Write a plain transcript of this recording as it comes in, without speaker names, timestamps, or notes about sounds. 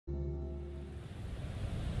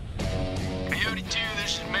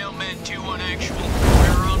Mailman 2-1 actual.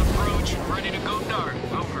 We're on approach, ready to go dark.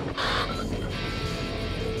 Over.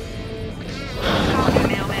 Copy,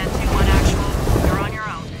 Mailman 2-1 actual. You're on your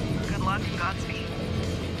own. Good luck and Godspeed.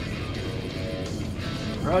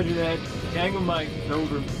 Roger that. Tango Mike,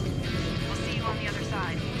 over. We'll see you on the other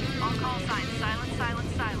side. On call signs, silence,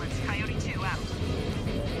 silence, silence. Coyote 2 out.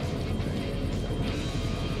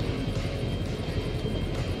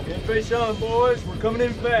 Get face on, boys. We're coming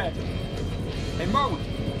in fast. Hey, Marwin.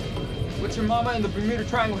 What's your mama and the Bermuda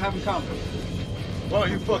Triangle have in common? Why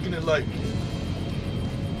don't you fucking enlighten me?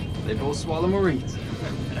 They both swallow Marines.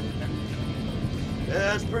 Yeah,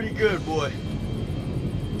 that's pretty good, boy.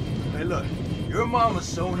 Hey, look. Your mama's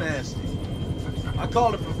so nasty. I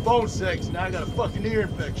called her for phone sex, now I got a fucking ear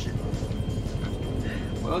infection.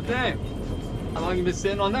 Well, damn. How long you been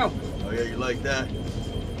sitting on that one? Oh, yeah, you like that?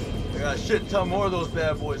 I got a shit ton more of those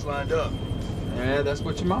bad boys lined up. Yeah, that's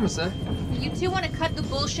what your mama said. You two want to cut the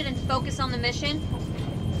bullshit and focus on the mission?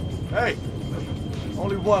 Hey,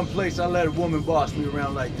 only one place I let a woman boss me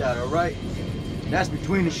around like that, all right? And that's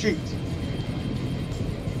between the sheets.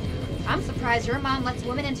 I'm surprised your mom lets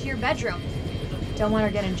women into your bedroom. Don't want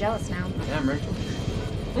her getting jealous now. Damn, Rachel.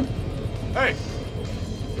 Hey,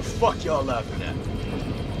 the fuck y'all laughing at?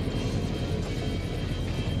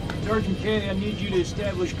 Sergeant K, I need you to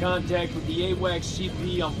establish contact with the AWACS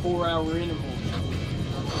CP on 4-hour intervals.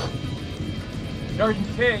 Sergeant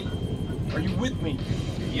K, are you with me?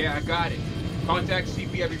 Yeah, I got it. Contact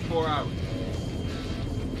CP every 4 hours.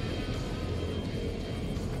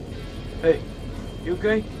 Hey, you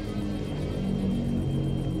okay?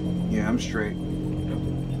 Yeah, I'm straight.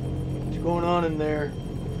 What's going on in there?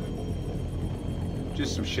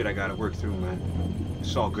 Just some shit I gotta work through, man.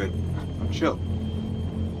 It's all good. I'm chill.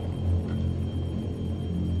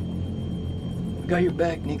 We got your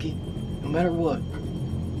back, Nikki. No matter what.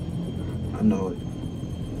 I know it.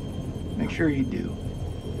 Make sure you do.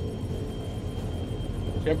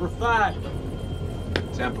 Semper Fi.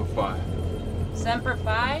 Semper Fi. Semper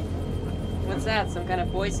Fi? What's that, some kind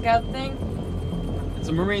of Boy Scout thing? It's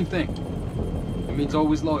a Marine thing. It means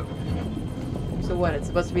always loyal. So what, it's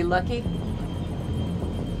supposed to be lucky?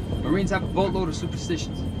 Marines have a boatload of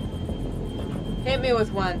superstitions. Hit me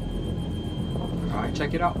with one. Alright,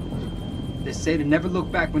 check it out. They say to never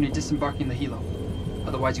look back when you're disembarking the helo.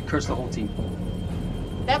 Otherwise you curse the whole team.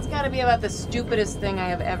 That's gotta be about the stupidest thing I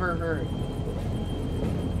have ever heard.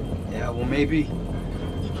 Yeah, well maybe.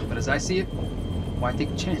 But as I see it, why take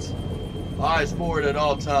a chance? Eyes forward at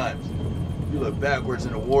all times. You look backwards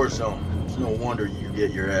in a war zone. It's no wonder you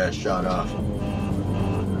get your ass shot off.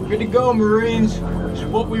 Good to go, Marines. It's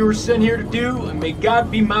what we were sent here to do, and may God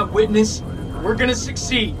be my witness. We're gonna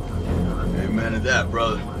succeed. Amen to that,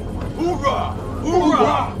 brother. Hoorah!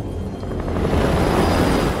 Hoorah!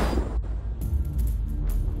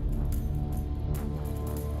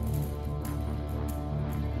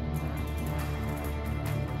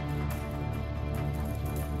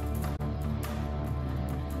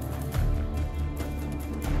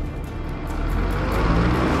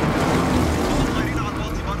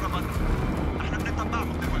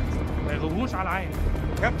 ما يغوموش على عيني.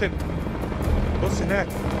 كابتن بص هناك.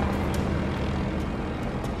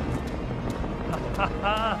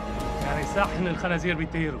 يعني صح ان الخنازير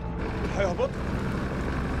بيطيروا. هيهبط.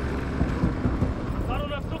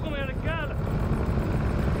 اختاروا نفسكم يا رجاله.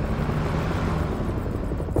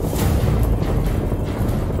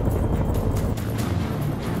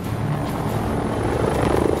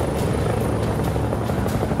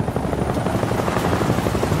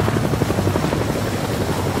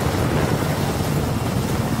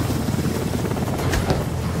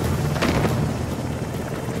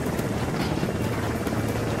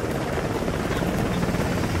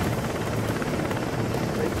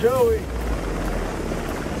 Joey.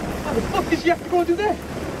 How the fuck did you have to go and do that?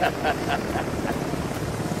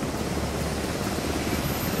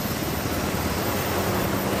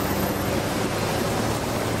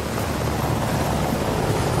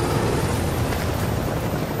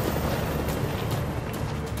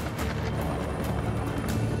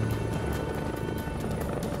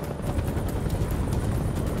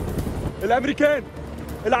 الامريكان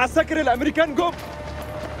العساكر الامريكان جم.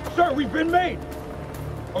 Sir, we've been made.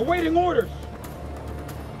 Awaiting orders.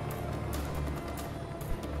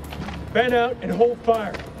 Bend out and hold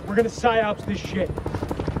fire. We're gonna psyops this shit.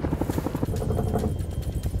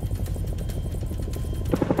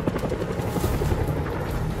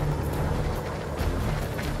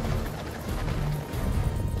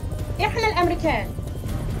 احنا الامريكان،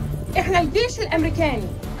 احنا الجيش الامريكاني.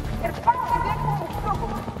 ارفعوا ايديكم واشتغلوا،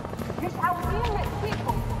 مش عاوزين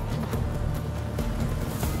نأذيكم.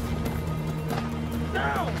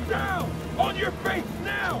 Down!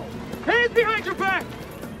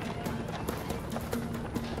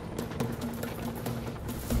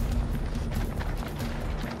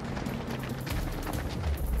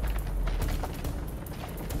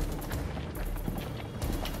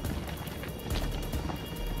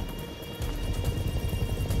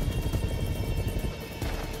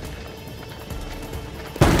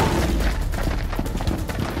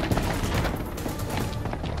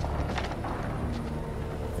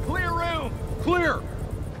 clear!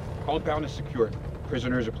 Compound is secure.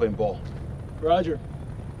 Prisoners are playing ball. Roger.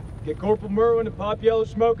 Get Corporal Merwin to pop yellow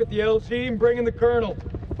smoke at the LZ and bring in the Colonel.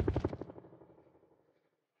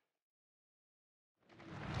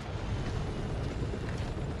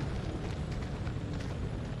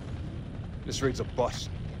 This raid's a bust.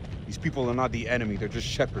 These people are not the enemy, they're just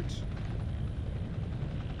shepherds.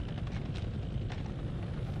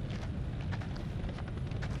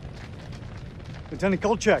 Lieutenant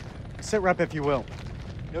Kolchak, sit rep if you will.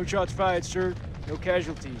 No shots fired, sir. No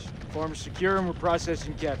casualties. Farm is secure and we're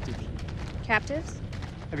processing captives. Captives?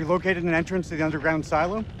 Have you located an entrance to the underground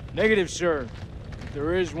silo? Negative, sir. If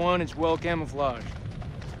there is one, it's well camouflaged.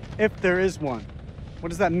 If there is one. What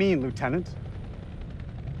does that mean, Lieutenant?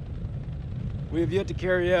 We have yet to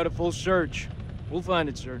carry out a full search. We'll find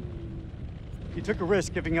it, sir. You took a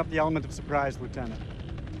risk giving up the element of surprise, Lieutenant.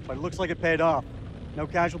 But it looks like it paid off. No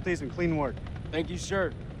casualties and clean work. Thank you,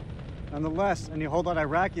 sir. Nonetheless, any holdout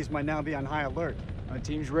Iraqis might now be on high alert. My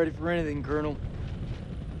team's ready for anything, Colonel.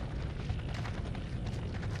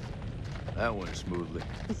 That went smoothly.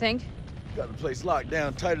 You think? Got the place locked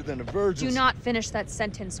down tighter than a virgin's. Do not finish that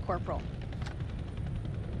sentence, Corporal.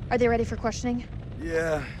 Are they ready for questioning?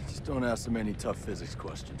 Yeah, just don't ask them any tough physics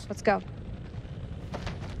questions. Let's go.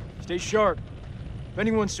 Stay sharp. If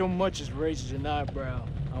anyone so much as raises an eyebrow,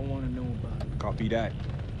 I want to know about it. Copy that.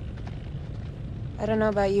 I don't know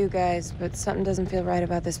about you guys, but something doesn't feel right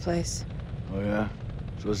about this place. Oh, yeah?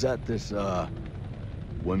 So is that this,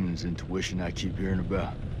 women's intuition I keep hearing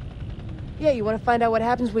about? Yeah, you want to find out what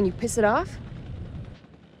happens when you piss it off?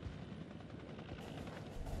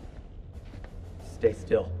 Stay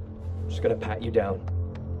still. I'm just gonna pat you down.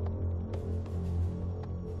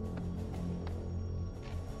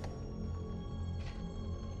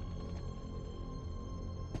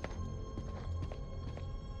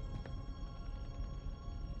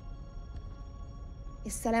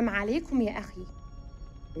 السلام عليكم يا أخي.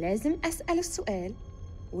 لازم أسأل السؤال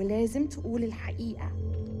ولازم تقول الحقيقة.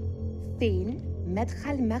 فين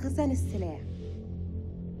مدخل مخزن السلاح؟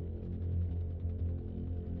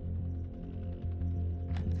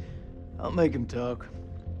 I'll make him talk.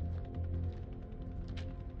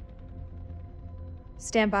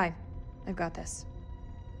 Stand by. I've got this.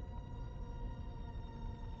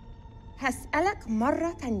 هسألك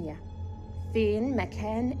مرة تانية. فين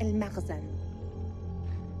مكان المخزن؟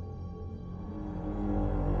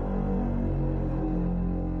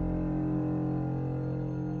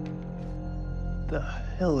 The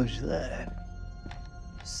hell is that?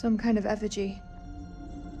 Some kind of effigy.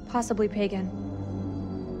 Possibly pagan.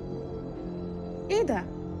 إيه ده؟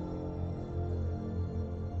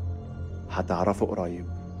 هتعرفه قريب.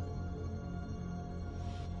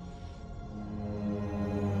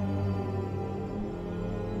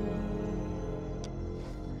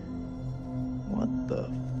 What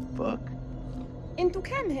the fuck? انتوا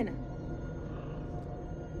كام هنا؟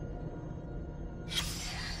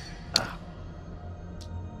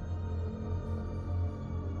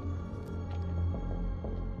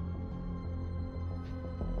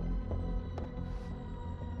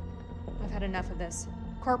 I've had enough of this.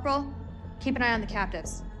 Corporal, keep an eye on the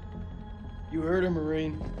captives. You heard her,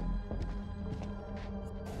 Marine.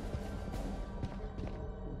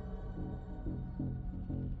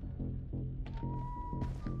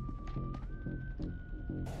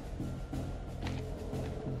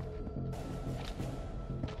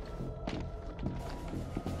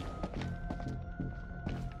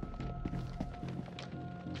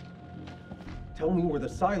 Tell me where the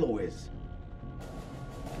silo is.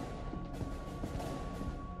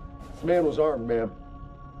 This man was armed, ma'am.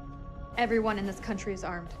 Everyone in this country is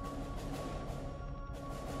armed.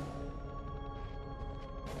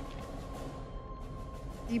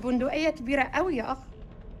 دي بندقية كبيرة قوي يا أخ.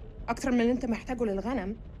 أكتر من اللي أنت محتاجه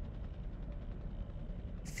للغنم.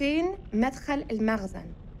 فين مدخل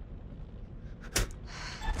المخزن؟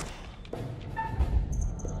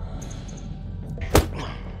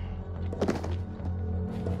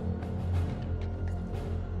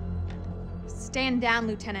 Stand down,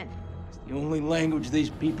 Lieutenant. It's the only language these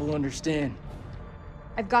people understand.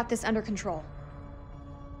 I've got this under control.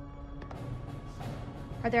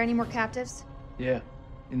 Are there any more captives? Yeah,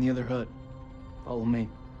 in the other hut. Follow me.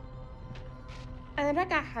 أنا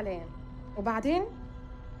راجع حاليا وبعدين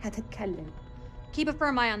هتتكلم. Keep a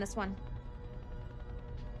firm eye on this one.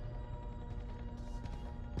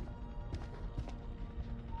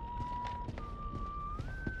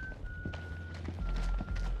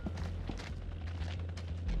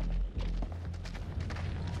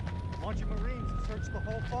 Launch your Marines and search the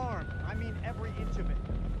whole farm. I mean every inch of it.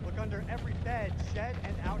 Look under every bed, shed,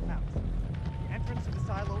 and outhouse. Entrance to the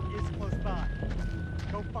silo is close by.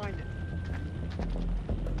 Go find it.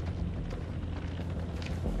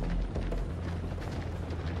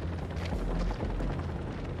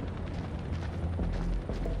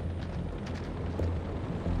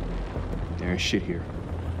 There ain't shit here.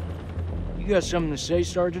 You got something to say,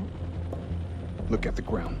 Sergeant? Look at the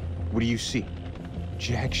ground. What do you see?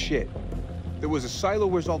 Jack shit. There was a silo,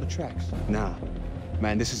 where's all the tracks? Nah.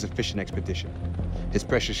 Man, this is a fishing expedition. His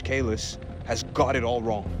precious Kalis has got it all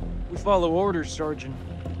wrong. We follow orders, Sergeant.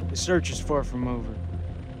 The search is far from over.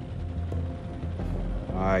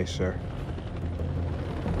 Aye, sir.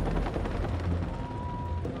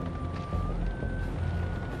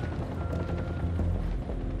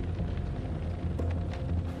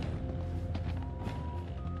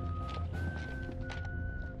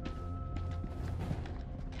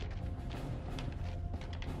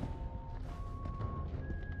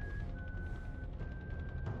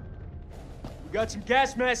 We got some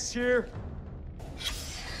gas masks here.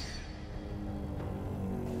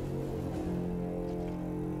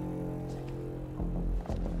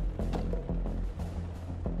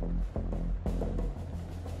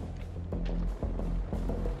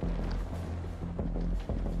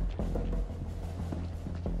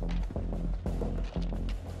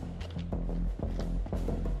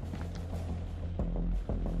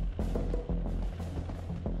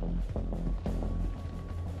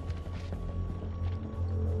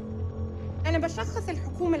 أنا بشخص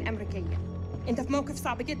الحكومة الأمريكية. أنت في موقف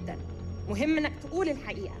صعب جدا. مهم إنك تقول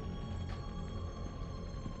الحقيقة.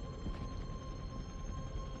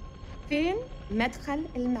 فين مدخل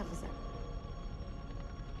المخزن؟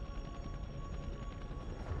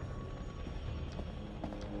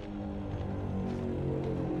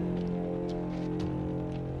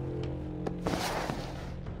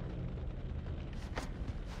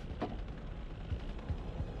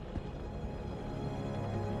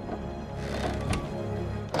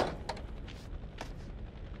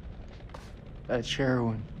 That's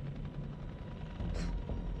heroin.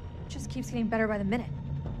 Just keeps getting better by the minute.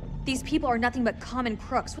 These people are nothing but common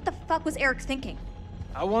crooks. What the fuck was Eric thinking?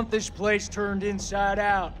 I want this place turned inside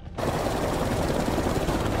out.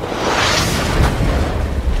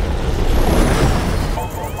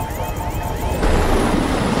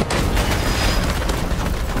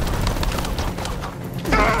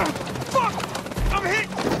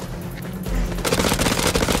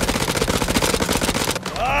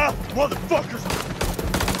 Motherfuckers!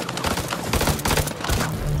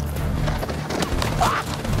 Fuck!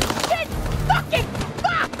 Shit! Fucking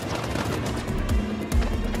fuck!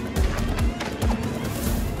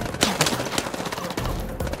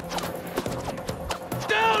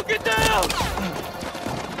 Down! Get down!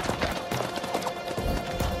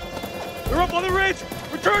 They're up on the ridge!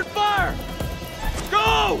 Return fire!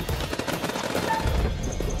 Go!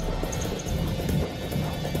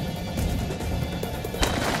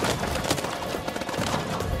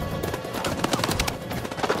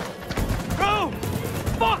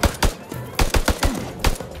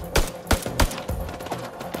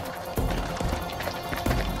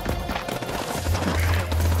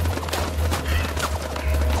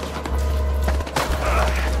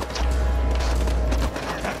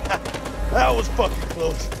 That was fucking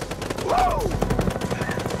close. Whoa!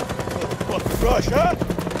 Fucking rush, huh?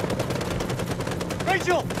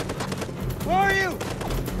 Rachel! Where are you?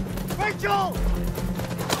 Rachel!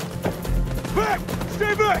 Back!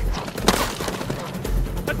 Stay back!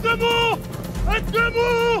 قدموا!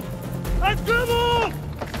 قدموا! قدموا!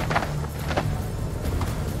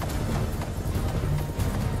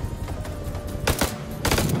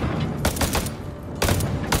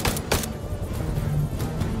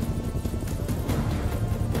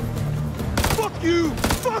 Fuck you!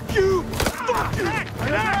 Fuck you! Fuck you!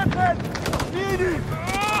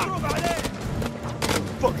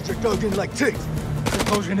 Fuckers are dug in like ticks. They're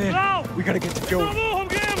closing in. We gotta get to Joey. اضربوهم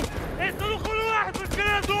جامد! اقتلوا كل واحد في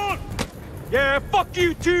الكلام دول! Yeah, fuck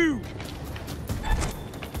you too!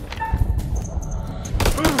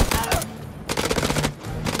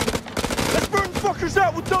 Let's burn fuckers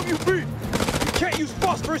out with WP! You can't use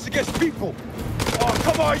phosphorus against people! Oh,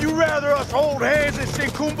 come on, you rather us hold hands and sing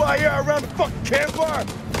Kumbaya around the fucking campfire?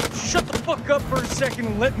 Shut the fuck up for a second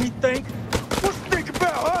and let me think. What's to think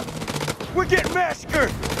about, huh? We're getting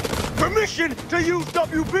massacred! Permission to use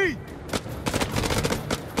WP!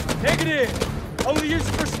 Negative! Only use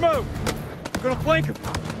it for smoke. I'm gonna flank him.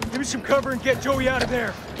 Give me some cover and get Joey out of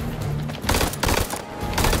there.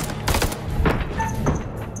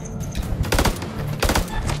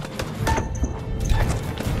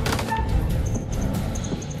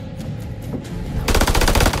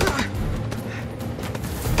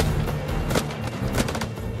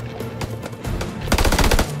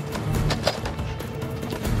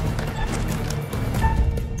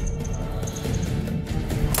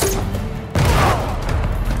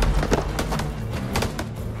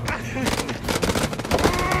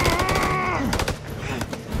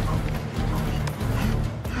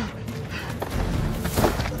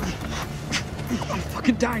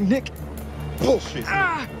 dying, Nick. Bullshit.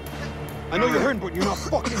 I know you're hurting, but you're not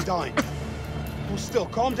fucking dying. Hold still,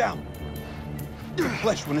 calm down. Your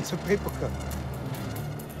flesh when it's a paper cut.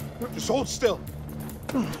 Just hold still.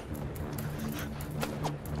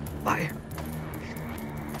 Fire.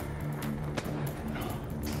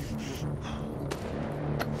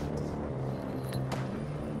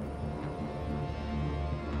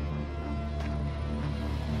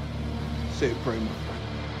 Say a prayer, my friend.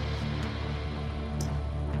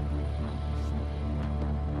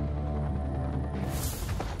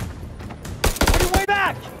 On your way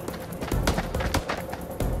back!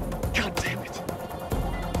 God damn it.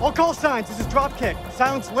 All call signs, this is Dropkick.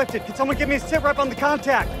 Silence lifted. Can someone give me a sit rep on the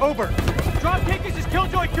contact? Over. Dropkick, this is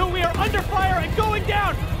Killjoy 2. We are under fire and going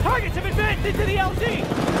down. Targets have advanced into the LZ.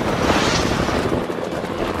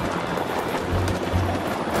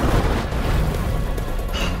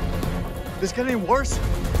 This get any worse?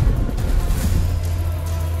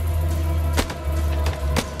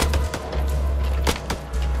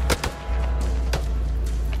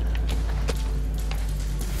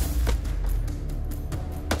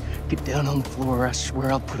 Get down on the floor or I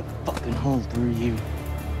swear I'll put a fucking hole through you.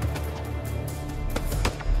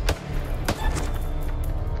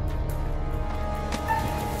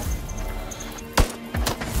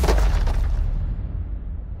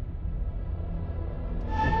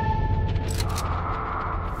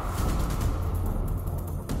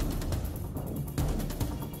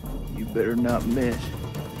 You better not miss.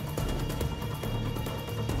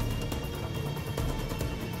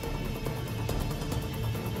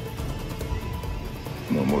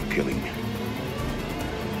 No more killing.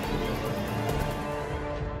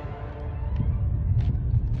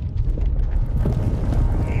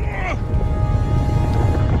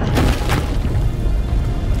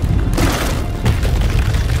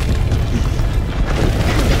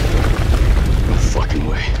 No fucking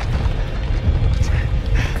way.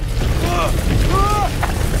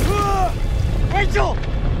 Rachel!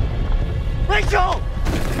 Rachel!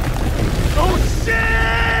 Oh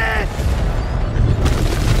shit!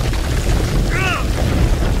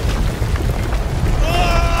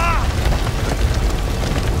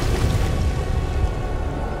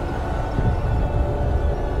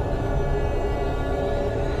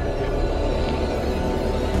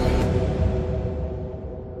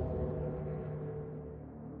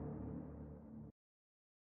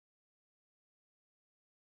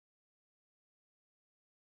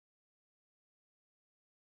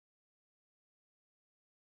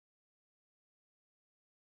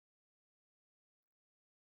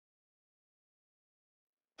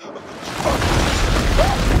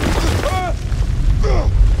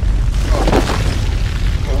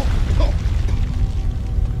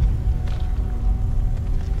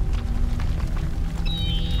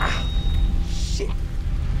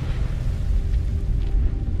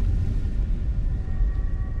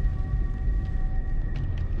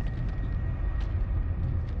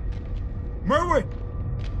 Merwin!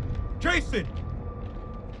 Jason!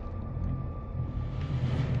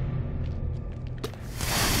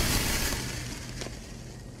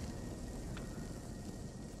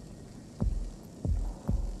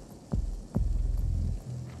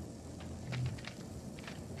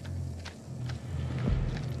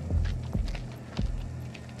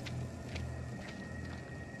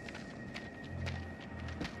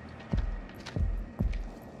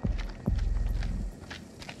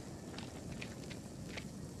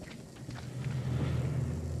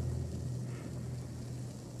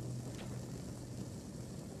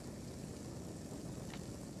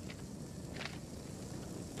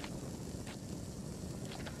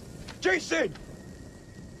 Jason!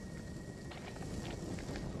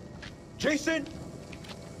 Jason!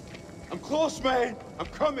 I'm close, man. I'm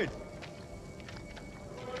coming.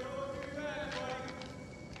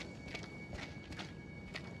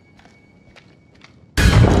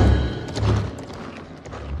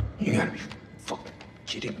 You gotta be fucking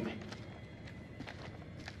kidding me.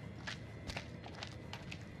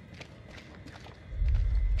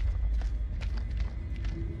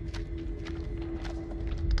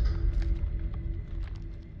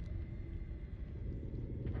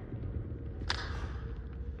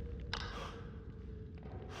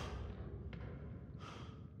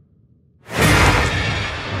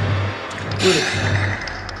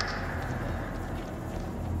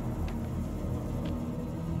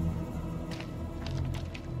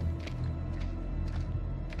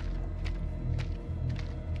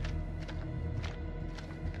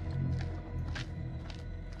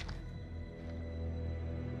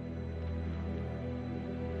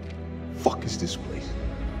 Fuck is this place?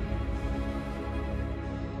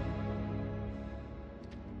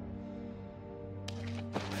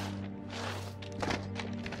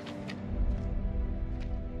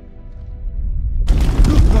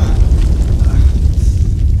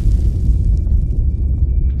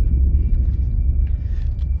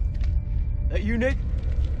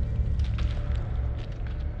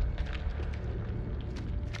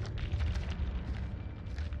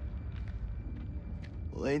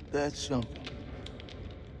 Well, ain't that something?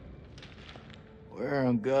 Where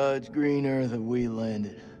on God's green earth have we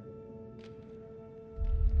landed?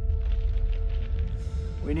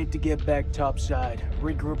 We need to get back topside,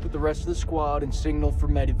 regroup with the rest of the squad, and signal for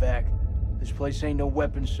medevac. This place ain't no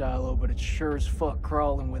weapon silo, but it's sure as fuck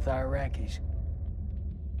crawling with Iraqis.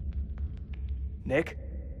 Nick?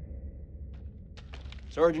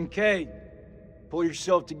 Sergeant K, pull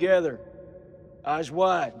yourself together. Eyes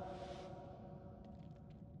wide.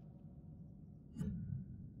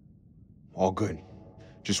 All good.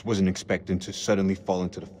 Just wasn't expecting to suddenly fall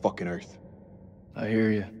into the fucking earth. I hear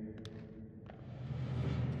you.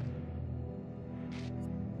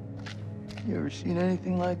 You ever seen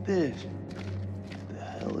anything like this? What the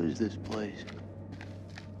hell is this place?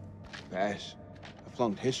 Bash. I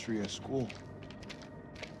flunked history at school.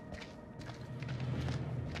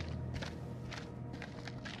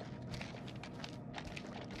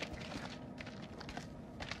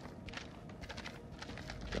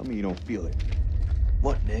 Tell me you don't feel it.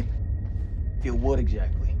 What, Nick? Feel what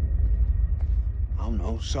exactly? I don't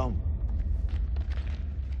know, some.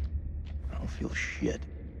 I don't feel shit.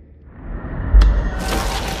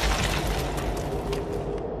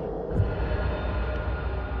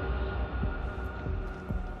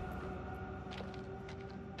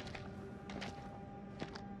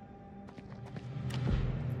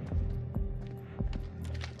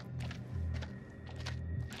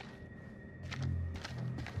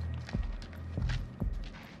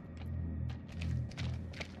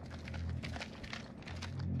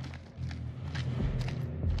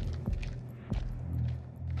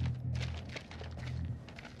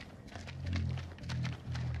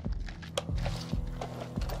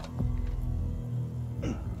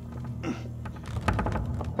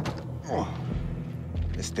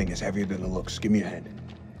 This thing is heavier than it looks. Give me a hand.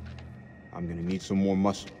 I'm gonna need some more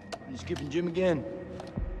muscle. I'm just giving Jim again.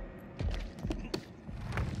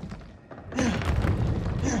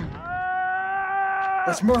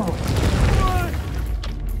 That's Merle.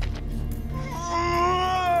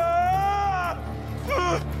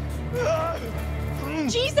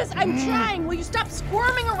 Jesus, I'm trying. Will you stop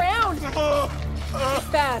squirming around? It's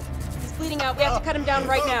bad. He's bleeding out. We have to cut him down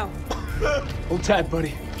right now. Hold tight,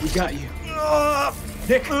 buddy. We got you.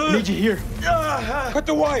 Nick, I need you here. Cut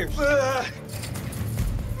the wires. Oh,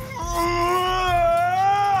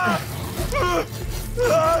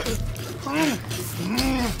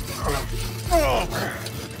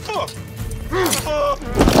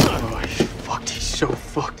 he's fucked. He's so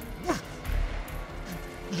fucked.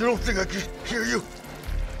 You don't think I can hear you?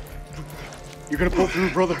 You're gonna pull through,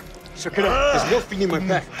 brother. Suck it up. There's morphine in my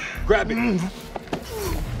back. Grab it.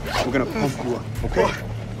 We're gonna pump you up, okay?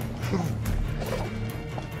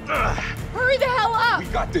 Hurry the hell up! We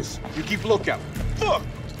got this. You keep lookout. Fuck!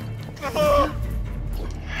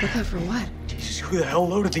 Lookout for what? Jesus, who the hell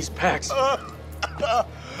loaded these packs? What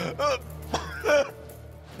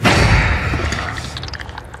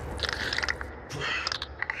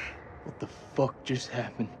the fuck just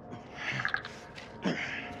happened?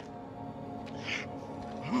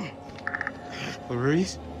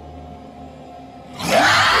 Clarice?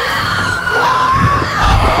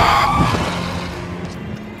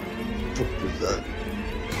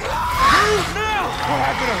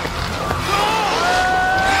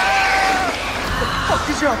 What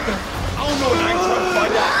is out there? I don't know, and I ain't trying to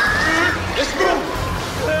find out. Let's go!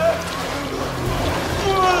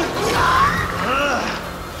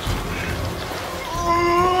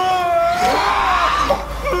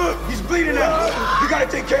 He's bleeding out. We gotta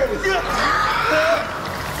take care of this.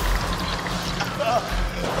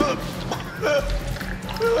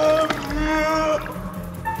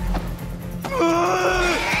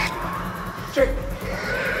 Check.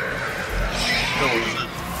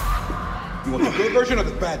 You want the good version or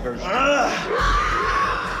the bad version?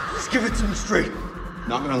 Let's give it to me straight.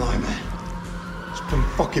 Not gonna lie, man. It's pretty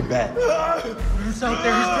fucking bad. Who's out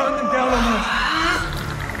there? He's drawing them down on us.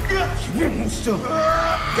 Hold still.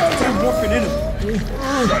 Goddamn morphine in him.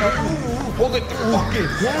 Shut up. Hold it the fuck in.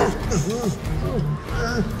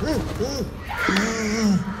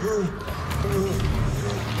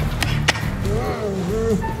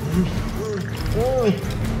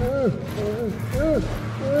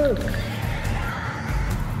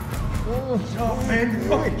 Oh, man, you're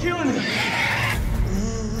fucking killing him.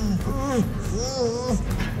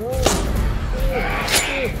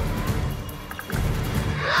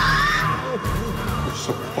 We're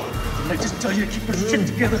so fucked. Didn't I just tell you to keep your shit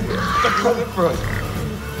together? They're coming for us.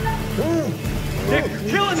 Nick, you're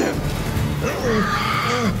killing him!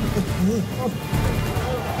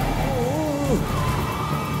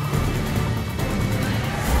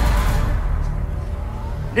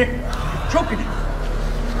 choking him.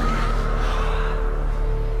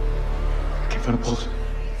 Can't find a pulse.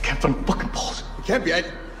 Can't find a fucking pulse. It can't be. I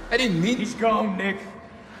didn't mean. He's gone, Nick.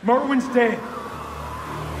 Merwin's dead.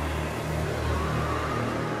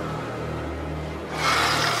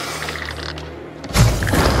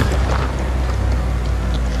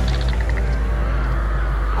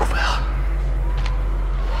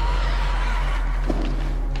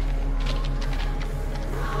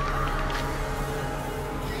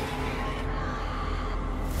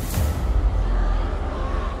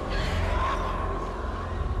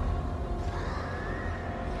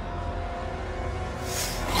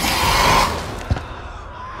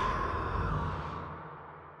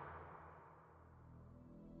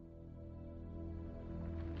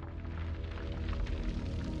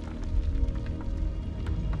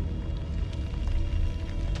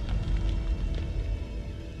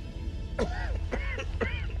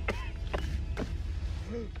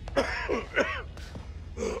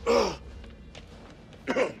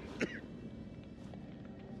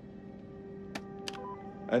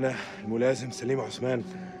 أنا الملازم سليم عثمان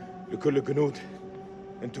لكل الجنود.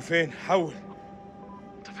 أنتوا فين؟ حول.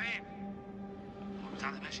 أنت فين؟ هو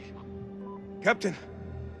بتاعنا ماشي؟ كابتن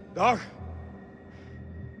دار،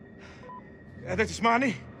 قادر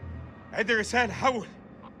تسمعني؟ عد الرسالة. حول.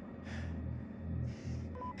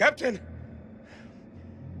 كابتن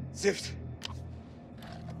زفت.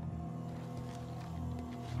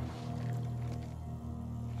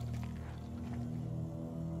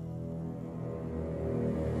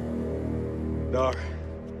 دار،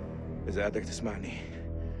 إذا قادر تسمعني،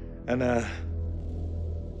 أنا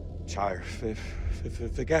مش عارف،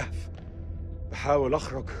 في كهف بحاول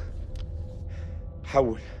أخرج.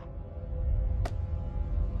 حول.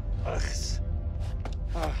 أخس.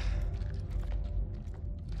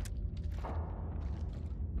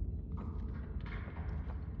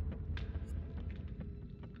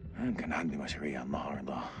 كان عندي مشاريع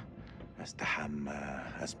النهارده، استحمى،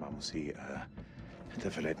 اسمع موسيقى،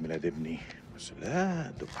 احتفل عيد ميلاد ابني، بس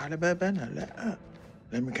لا دق على باب انا. لا،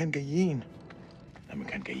 لما كان جايين.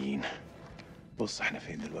 بص احنا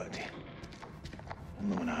فين دلوقتي؟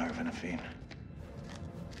 والله ما انا عارف انا فين.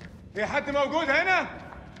 في حد موجود هنا؟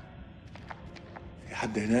 في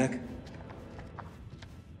حد هناك؟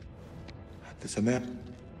 حد سمعني؟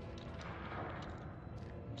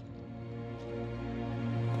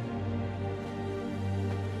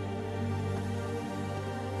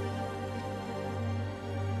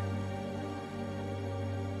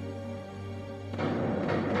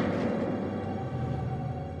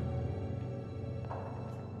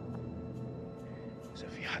 إذا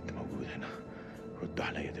في حد موجود هنا رد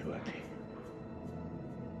عليا دلوقتي.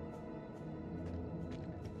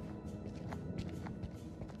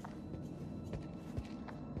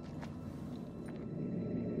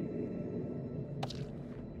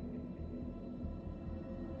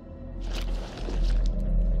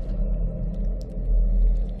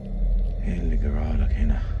 ايه اللي جرالك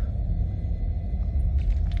هنا؟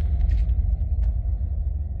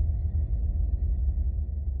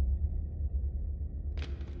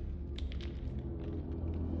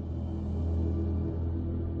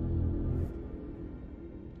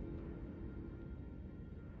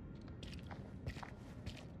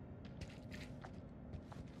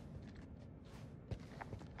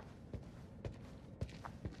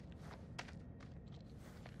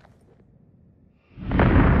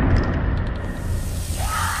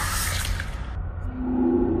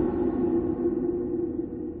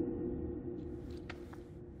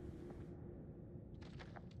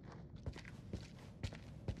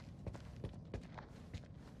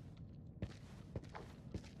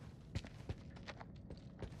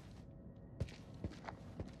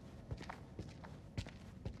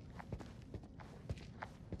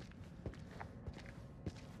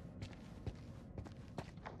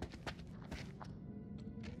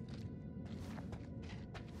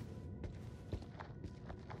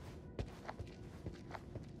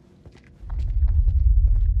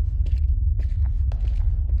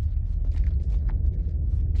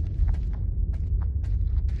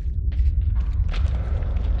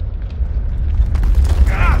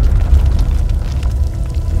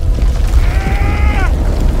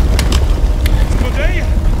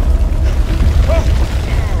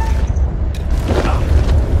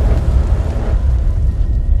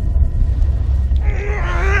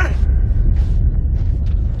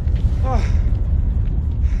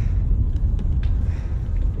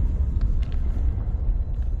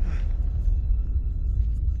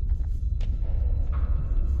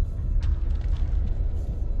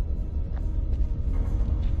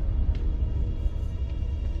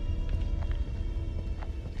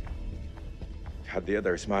 حد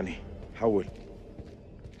يقدر يسمعني. حول.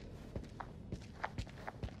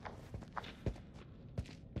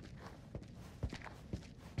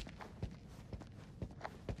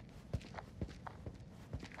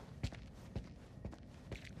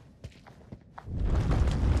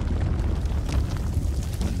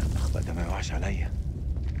 ولا الأخبار ده ما يوعش عليا.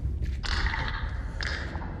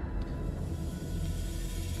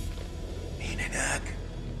 مين هناك؟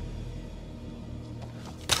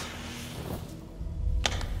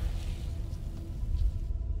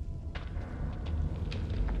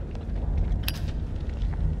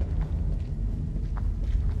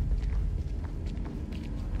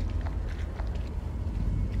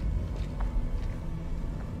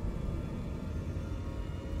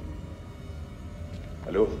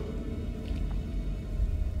 الو.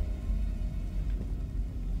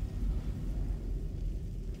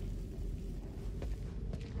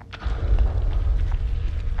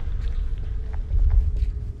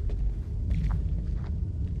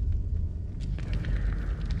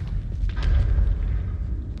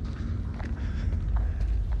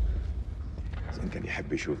 زين كان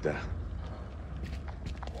يحب يشوف ده.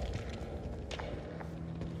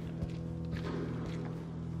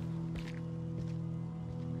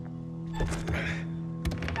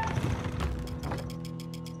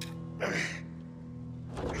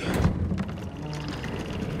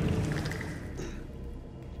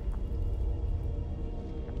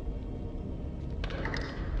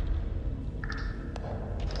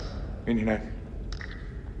 مين هناك؟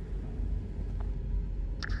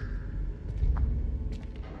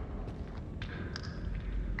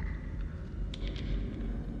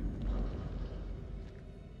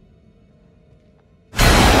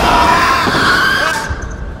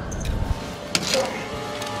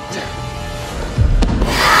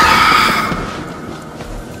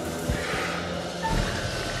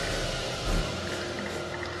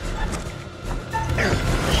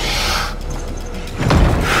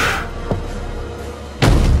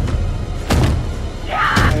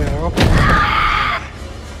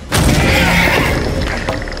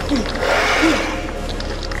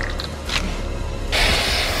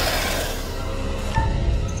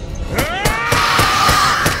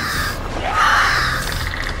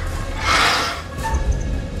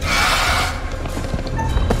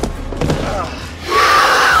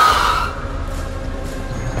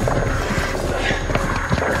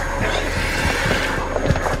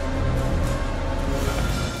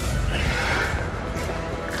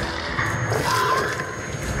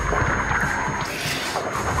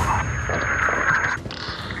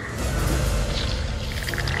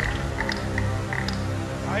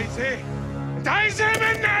 عايز ايه؟ انت عايز ايه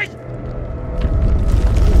مني؟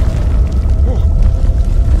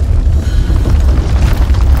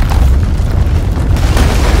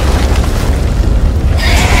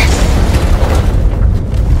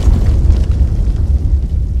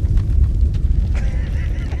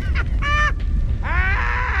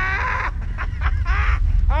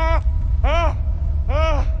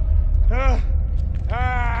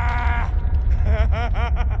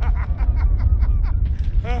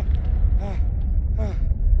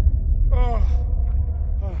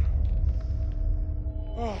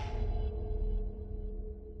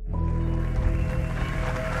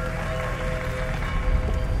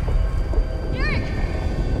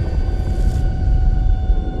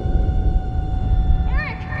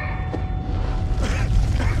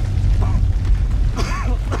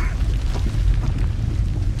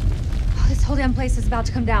 Damn place is about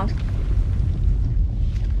to come down.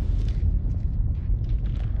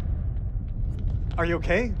 Are you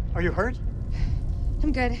okay? Are you hurt?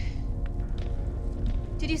 I'm good.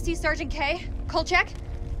 Did you see Sergeant K? Kolchak?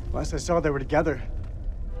 Last I saw, they were together.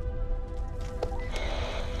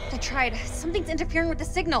 I tried. Something's interfering with the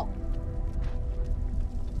signal.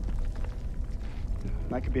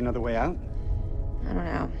 That could be another way out. I don't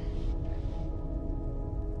know.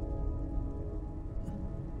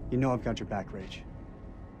 You know I've got your back, Rach.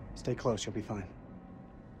 Stay close, you'll be fine.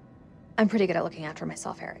 I'm pretty good at looking after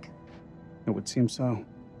myself, Eric. It would seem so.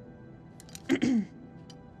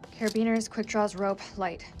 Carabiners, quick draws, rope,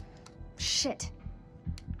 light. Shit.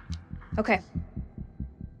 Okay.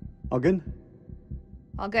 All good?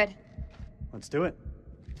 All good. Let's do it.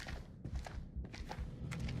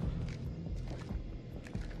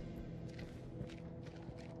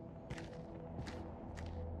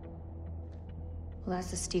 Well,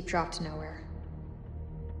 that's a steep drop to nowhere.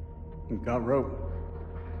 We've got rope.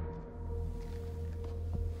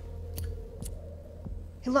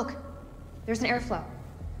 Hey, look. There's an airflow.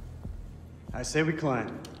 I say we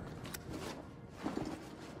climb.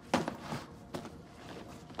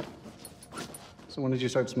 So when did you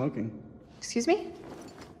start smoking? Excuse me?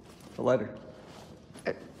 The lighter.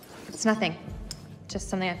 It's nothing. Just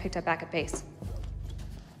something I picked up back at base.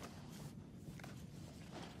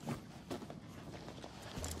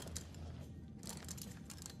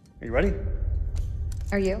 Are you ready?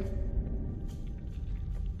 Are you?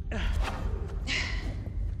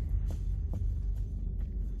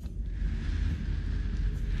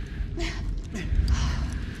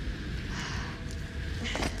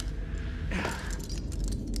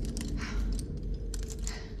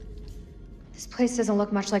 This place doesn't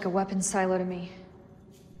look much like a weapons silo to me.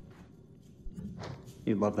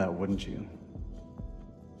 You'd love that, wouldn't you?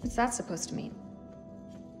 What's that supposed to mean?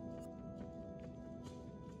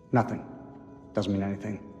 Nothing. Doesn't mean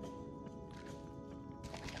anything.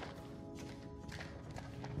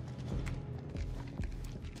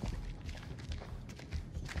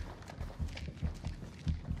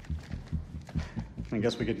 I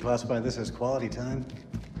guess we could classify this as quality time.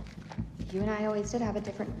 You and I always did have a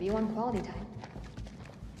different view on quality time.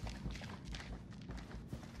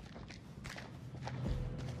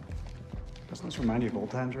 Doesn't this remind you of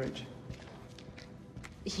old times, Rach?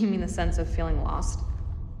 You mean the sense of feeling lost?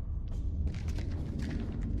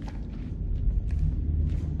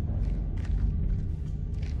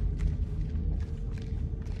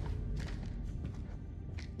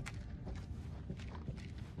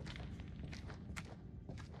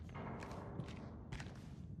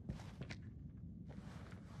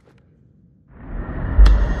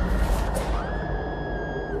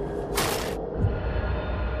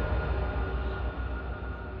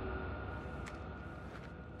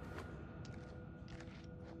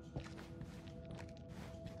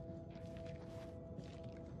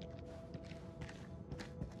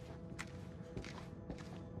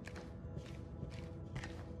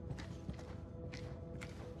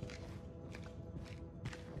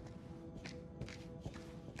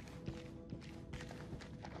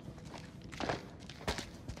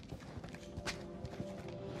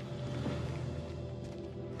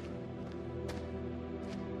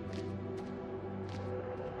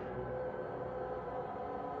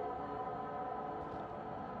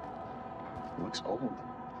 Looks old.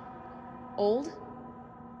 Old?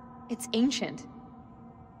 It's ancient.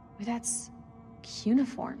 Or that's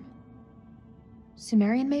cuneiform.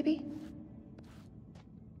 Sumerian, maybe?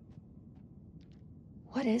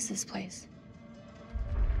 What is this place?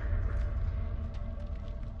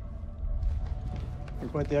 You're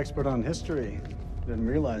quite the expert on history. Didn't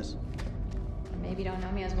realize. Maybe you don't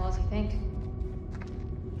know me as well as you think.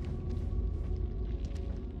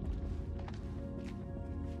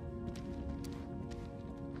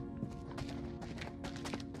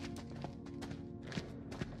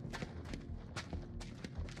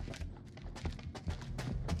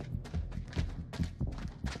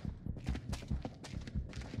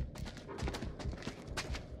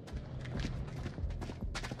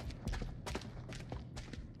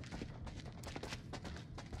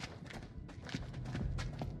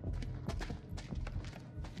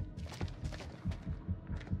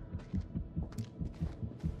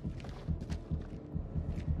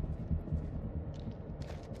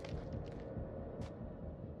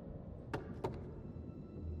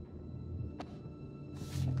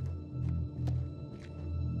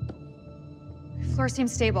 Floor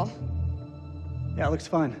seems stable. Yeah, it looks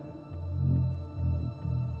fine.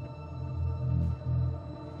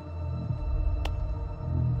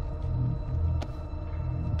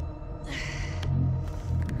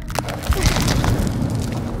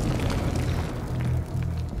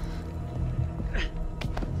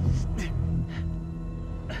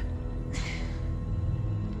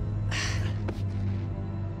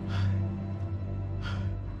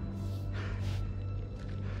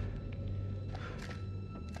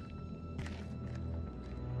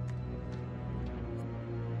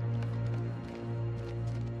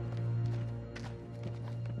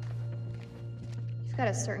 You've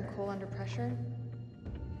got a certain cool under pressure.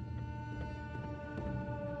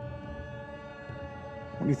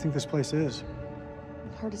 What do you think this place is?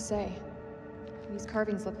 Hard to say. These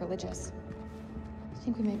carvings look religious. I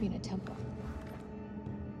think we may be in a temple.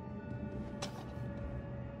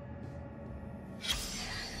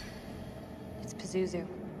 It's Pazuzu.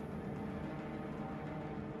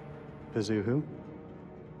 Pazu who?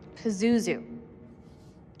 Pazuzu.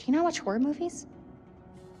 Do you not watch horror movies?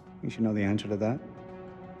 You should know the answer to that.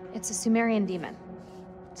 It's a Sumerian demon.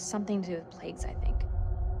 It's something to do with plagues, I think.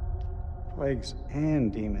 Plagues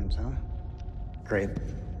and demons, huh? Great.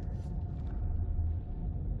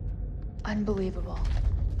 Unbelievable.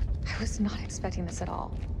 I was not expecting this at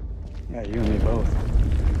all. Yeah, you and me both.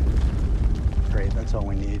 Great, that's all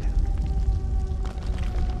we need.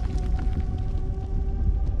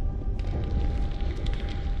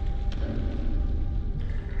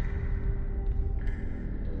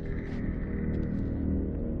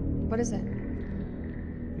 What is it?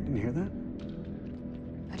 You didn't hear that?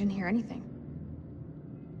 I didn't hear anything.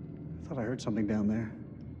 I thought I heard something down there.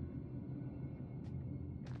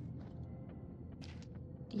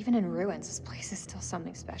 Even in ruins, this place is still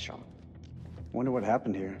something special. Wonder what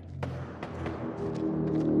happened here.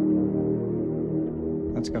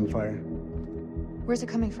 That's gunfire. Where's it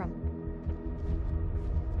coming from?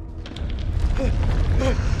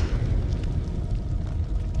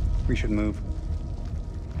 We should move.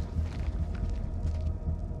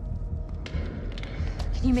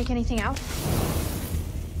 Can you make anything out?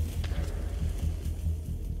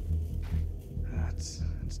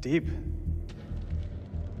 It's deep.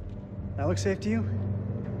 That looks safe to you?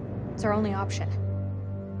 It's our only option.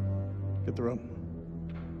 Get the rope.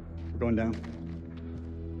 We're going down.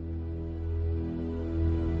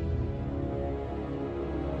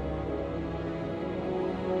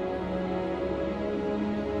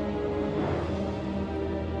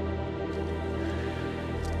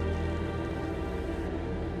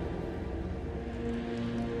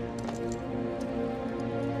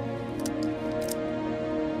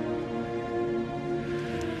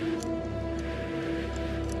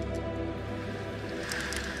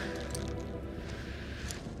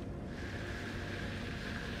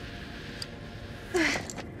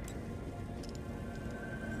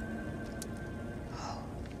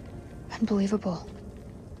 Unbelievable.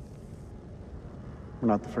 We're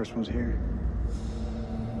not the first ones here.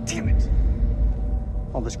 Damn it!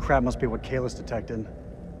 All this crap must be what Kalis detected.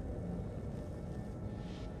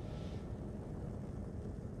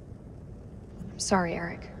 I'm sorry,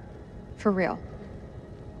 Eric. For real.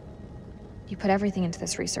 You put everything into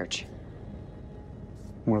this research.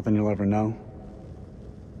 More than you'll ever know.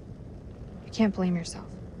 You can't blame yourself.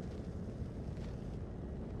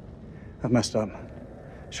 I've messed up.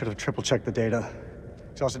 Should have triple-checked the data.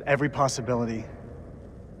 Exhausted every possibility.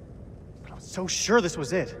 But I was so sure this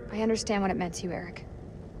was it. I understand what it meant to you, Eric.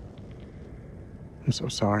 I'm so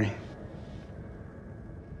sorry.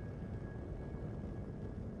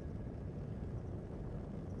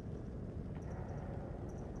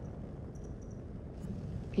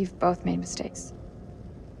 We've both made mistakes.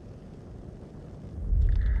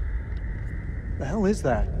 The hell is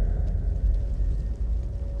that?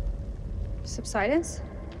 Subsidence?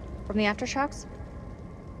 From the aftershocks?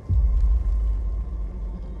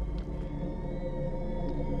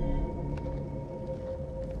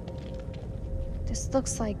 This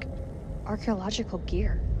looks like archaeological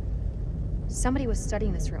gear. Somebody was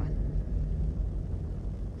studying this ruin.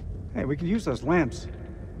 Hey, we could use those lamps.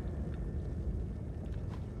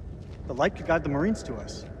 The light could guide the Marines to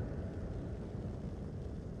us.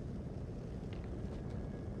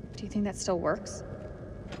 Do you think that still works?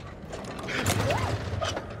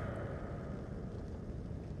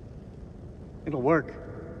 It'll work.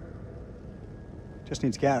 Just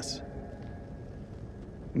needs gas.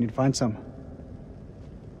 We need to find some.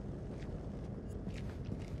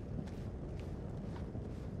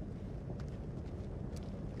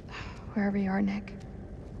 Wherever you are, Nick,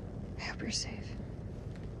 I hope you're safe.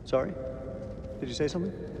 Sorry? Did you say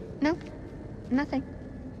something? No, nothing.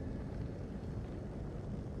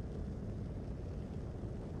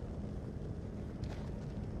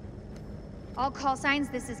 All call signs,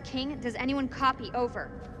 this is King. Does anyone copy?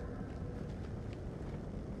 Over.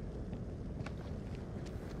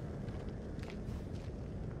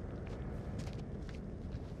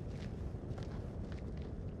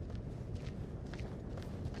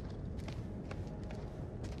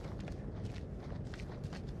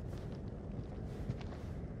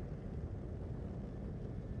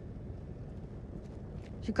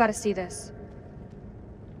 You've got to see this.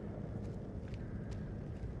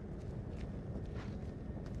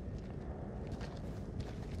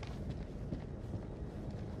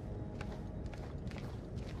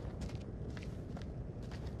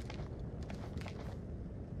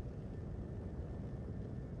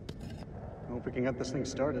 I hope we can get this thing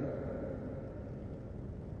started.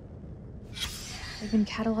 They've been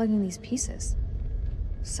cataloging these pieces.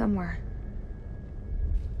 Somewhere.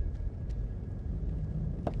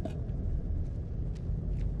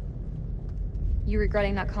 You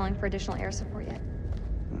regretting not calling for additional air support yet?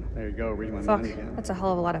 There you go, reading my Fuck, mind again. that's a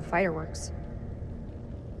hell of a lot of fireworks.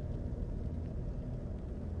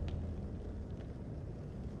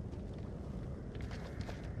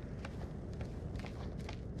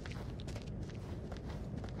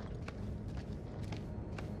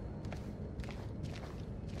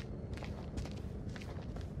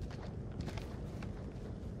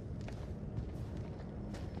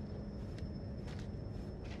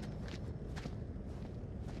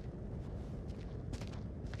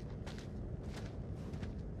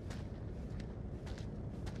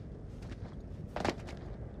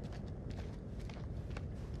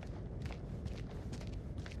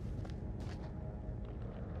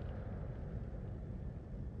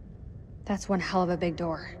 That's one hell of a big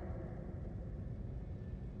door.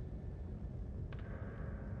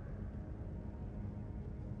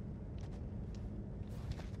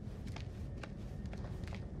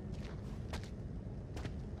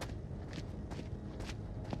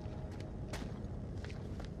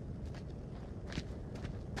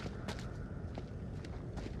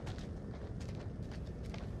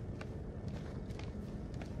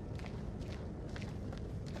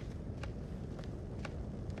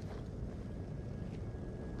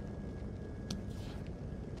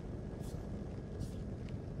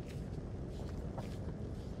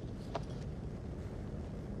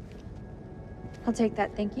 I'll take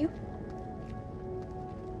that, thank you.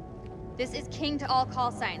 This is King to all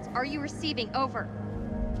call signs. Are you receiving? Over.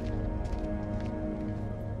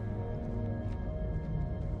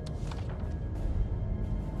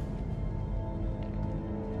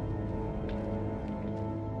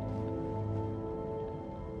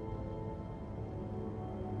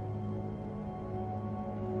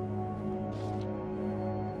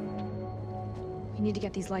 We need to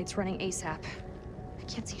get these lights running ASAP. I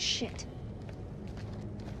can't see shit.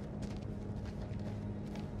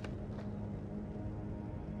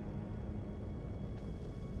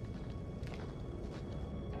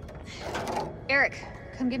 Eric,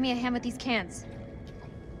 come give me a hand with these cans.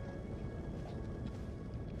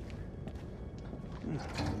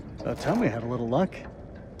 Tell me I had a little luck.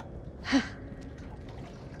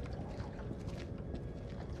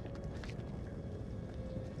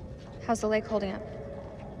 How's the lake holding up?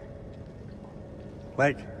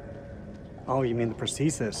 Leg? Oh, you mean the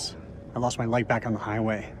prosthesis? I lost my leg back on the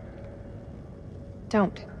highway.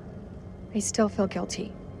 Don't. I still feel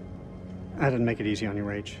guilty. I didn't make it easy on you,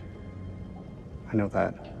 Rach. I know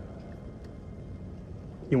that.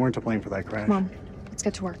 You weren't to blame for that crash. Come on, let's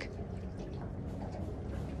get to work.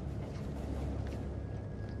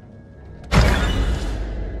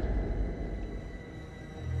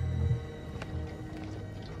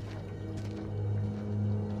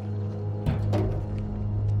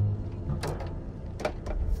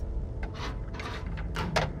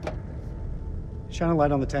 Shine a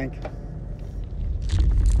light on the tank.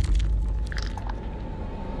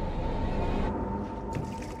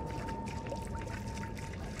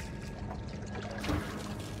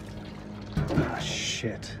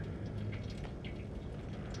 Shit.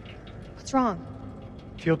 What's wrong?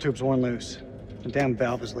 Fuel tube's worn loose. The damn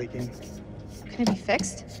valve is leaking. Can it be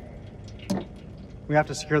fixed? We have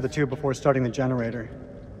to secure the tube before starting the generator.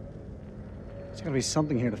 There's gotta be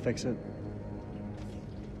something here to fix it.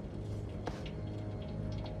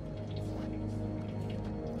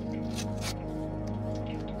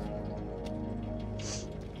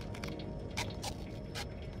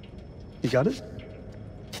 You got it?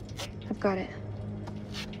 I've got it.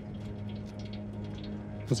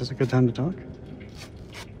 Was this a good time to talk?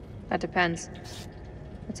 That depends.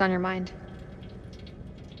 What's on your mind?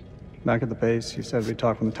 Back at the base, you said we'd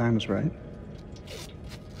talk when the time was right.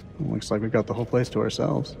 Well, looks like we've got the whole place to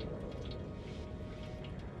ourselves.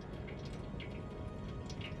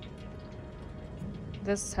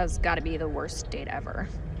 This has got to be the worst date ever.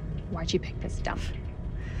 Why'd you pick this dump?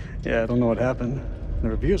 Yeah, I don't know what happened. The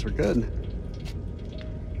reviews were good.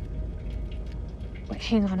 Wait,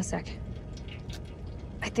 hang on a sec.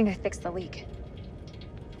 I think I fixed the leak.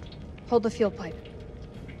 Hold the fuel pipe.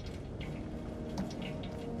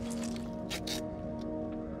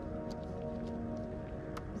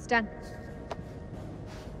 It's done.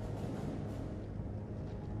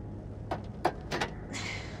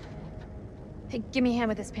 Hey, give me a hand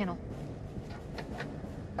with this panel.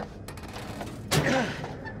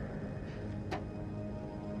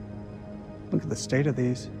 Look at the state of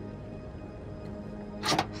these.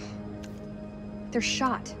 They're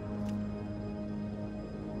shot.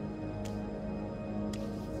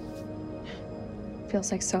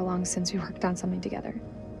 Feels like so long since we worked on something together.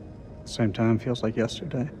 Same time, feels like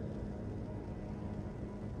yesterday.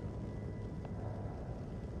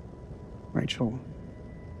 Rachel,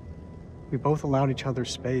 we both allowed each other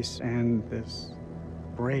space and this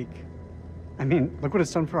break. I mean, look what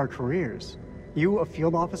it's done for our careers. You, a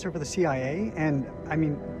field officer for the CIA, and, I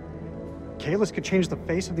mean, Kalis could change the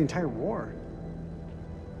face of the entire war.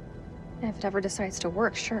 If it ever decides to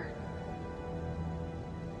work, sure.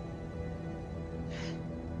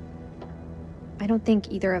 I don't think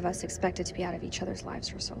either of us expected to be out of each other's lives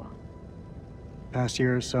for so long. Past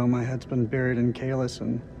year or so, my head's been buried in Kalis,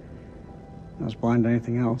 and I was blind to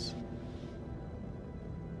anything else.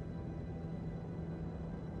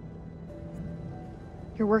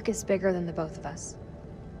 Your work is bigger than the both of us.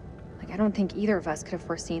 Like, I don't think either of us could have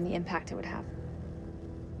foreseen the impact it would have.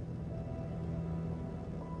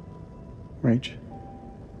 Rach.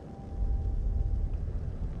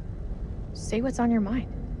 Say what's on your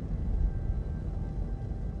mind.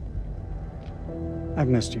 I've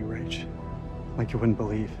missed you, Rach. Like you wouldn't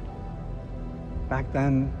believe. Back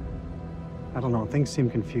then, I don't know, things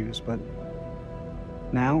seemed confused, but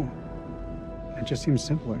now, it just seems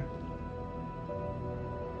simpler.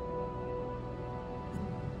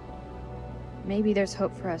 Maybe there's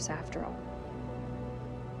hope for us after all.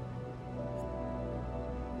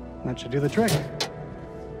 That should do the trick.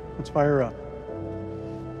 Let's fire her up.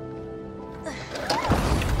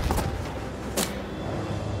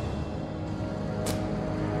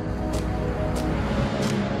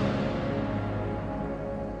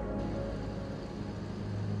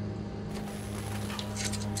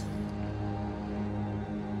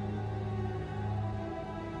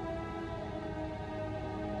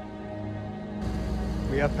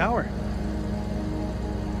 We have power.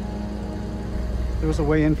 There was a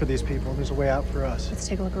way in for these people. There's a way out for us. Let's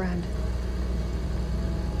take a look around.